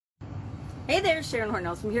Hey there, Sharon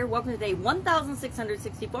Horne-Ellstrom here. Welcome to day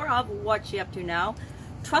 1664 of What You Up To Now.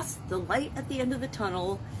 Trust the light at the end of the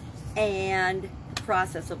tunnel and the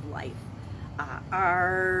process of life.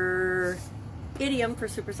 Our idiom for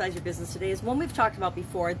Supersize Your Business today is one we've talked about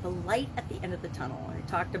before, the light at the end of the tunnel. And I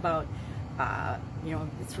talked about,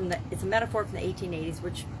 it's a metaphor from the 1880s,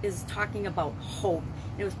 which is talking about hope.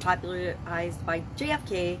 It was popularized by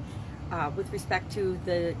JFK with respect to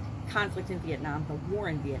the conflict in Vietnam, the war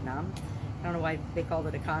in Vietnam. I don't know why they called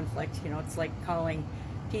it a conflict. You know, it's like calling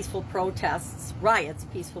peaceful protests, riots,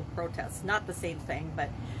 peaceful protests. Not the same thing, but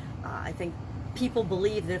I think people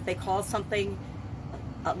believe that if they call something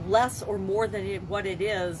less or more than what it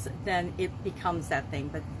is, then it becomes that thing.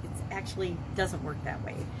 But it actually doesn't work that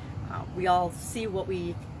way. We all see what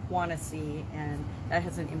we want to see, and that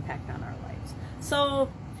has an impact on our lives. So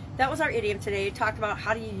that was our idiom today. Talked about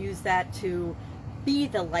how do you use that to be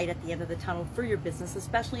the light at the end of the tunnel for your business,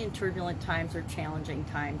 especially in turbulent times or challenging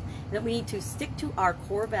times. And that we need to stick to our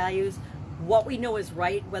core values, what we know is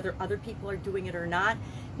right, whether other people are doing it or not,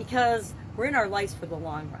 because we're in our lives for the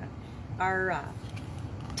long run. Our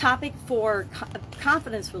topic for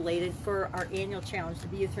confidence related for our annual challenge, the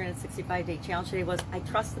BU 365-day challenge today, was I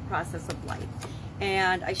trust the process of life.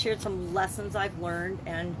 And I shared some lessons I've learned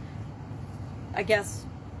and I guess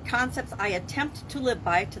concepts I attempt to live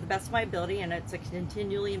by to the best of my ability, and it's a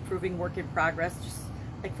continually improving work in progress, just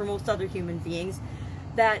like for most other human beings,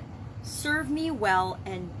 that serve me well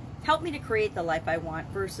and help me to create the life I want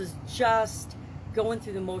versus just going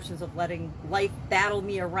through the motions of letting life battle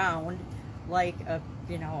me around like a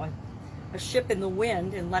ship in the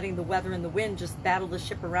wind, and letting the weather and the wind just battle the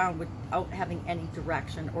ship around without having any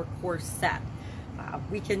direction or course set.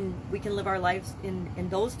 We can live our lives in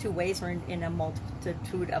those two ways, or in a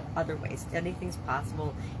multitude of other ways. Anything's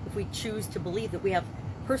possible if we choose to believe that we have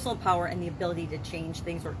personal power and the ability to change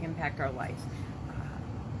things or impact our lives.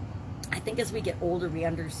 I think as we get older, we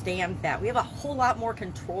understand that we have a whole lot more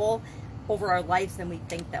control over our lives than we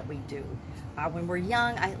think that we do. When we're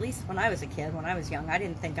young, at least when I was a kid, when I was young, I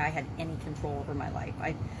didn't think I had any control over my life.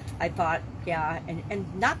 I thought, yeah,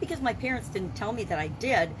 and not because my parents didn't tell me that I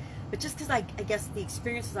did, but just because I guess the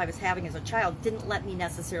experiences I was having as a child didn't let me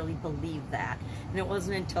necessarily believe that. And it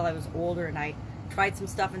wasn't until I was older and I tried some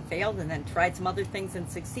stuff and failed, and then tried some other things and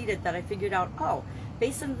succeeded, that I figured out, oh,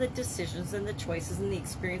 based on the decisions and the choices and the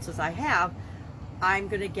experiences I have, I'm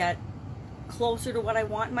going to get closer to what I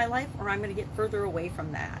want in my life, or I'm going to get further away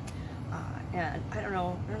from that. And I don't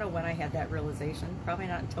know when I had that realization. Probably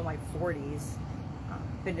not until my 40s.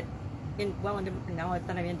 Now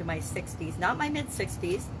that I'm into my 60s, not my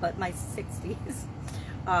mid-60s, but my 60s.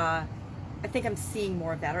 I think I'm seeing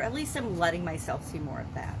more of that, or at least I'm letting myself see more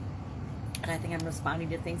of that. And I think I'm responding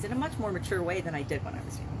to things in a much more mature way than I did when I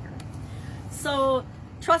was younger. So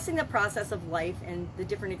trusting the process of life and the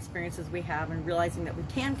different experiences we have, and realizing that we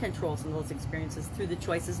can control some of those experiences through the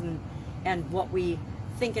choices and what we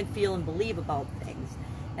think and feel and believe about things,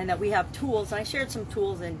 and that we have tools. And I shared some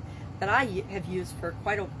tools that I have used for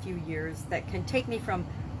quite a few years that can take me from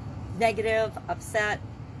negative, upset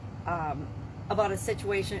about a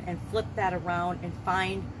situation, and flip that around and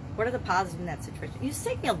find what are the positives in that situation. It used to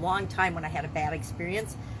take me a long time when I had a bad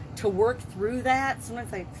experience to work through that.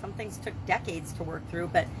 Sometimes some things took decades to work through,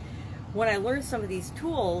 but when I learned some of these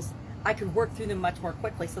tools, I could work through them much more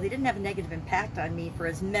quickly, so they didn't have a negative impact on me for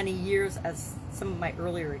as many years as some of my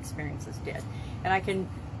earlier experiences did. And I can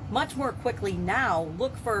much more quickly now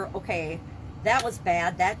look for, okay, that was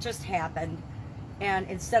bad, that just happened, and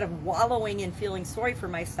instead of wallowing and feeling sorry for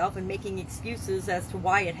myself and making excuses as to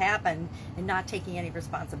why it happened and not taking any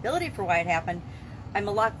responsibility for why it happened, I'm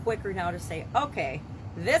a lot quicker now to say, okay,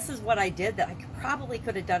 this is what I did that I probably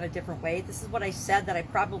could have done a different way. This is what I said that I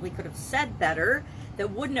probably could have said better,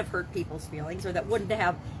 that wouldn't have hurt people's feelings, or that wouldn't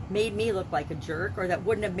have made me look like a jerk, or that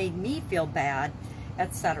wouldn't have made me feel bad,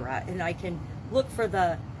 etc. And I can look for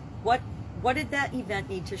the what did that event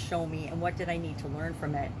need to show me, and what did I need to learn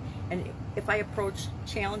from it. And if I approach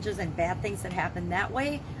challenges and bad things that happen that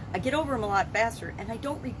way, I get over them a lot faster, and I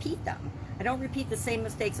don't repeat them. I don't repeat the same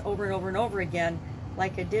mistakes over and over and over again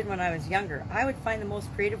like I did when I was younger. I would find the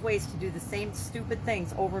most creative ways to do the same stupid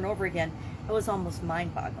things over and over again. It was almost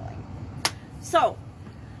mind-boggling. So,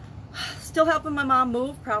 still helping my mom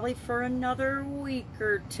move, probably for another week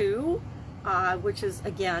or two, which is,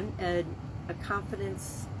 again, a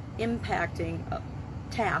confidence impacting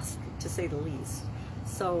task, to say the least.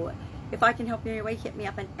 So if I can help you in any way, hit me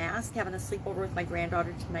up and ask. Having a sleepover with my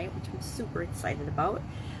granddaughter tonight, which I'm super excited about.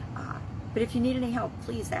 But if you need any help,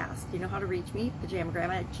 please ask. You know how to reach me,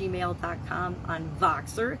 pajamagrandma@gmail.com, on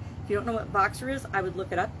Voxer. If you don't know what Voxer is, I would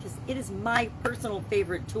look it up, because it is my personal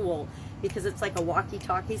favorite tool because it's like a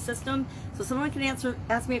walkie-talkie system. So someone can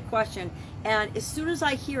ask me a question, and as soon as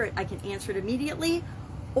I hear it, I can answer it immediately.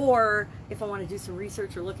 Or if I want to do some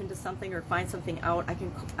research or look into something or find something out, I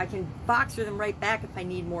can Voxer them right back if I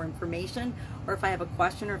need more information, or if I have a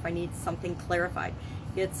question, or if I need something clarified.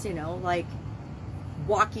 It's, you know, like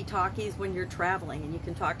walkie-talkies when you're traveling and you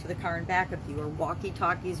can talk to the car in back of you, or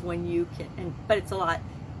walkie-talkies when you can, but it's a lot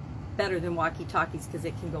better than walkie-talkies because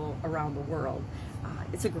it can go around the world.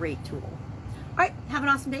 It's a great tool. All right, have an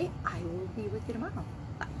awesome day. I will be with you tomorrow.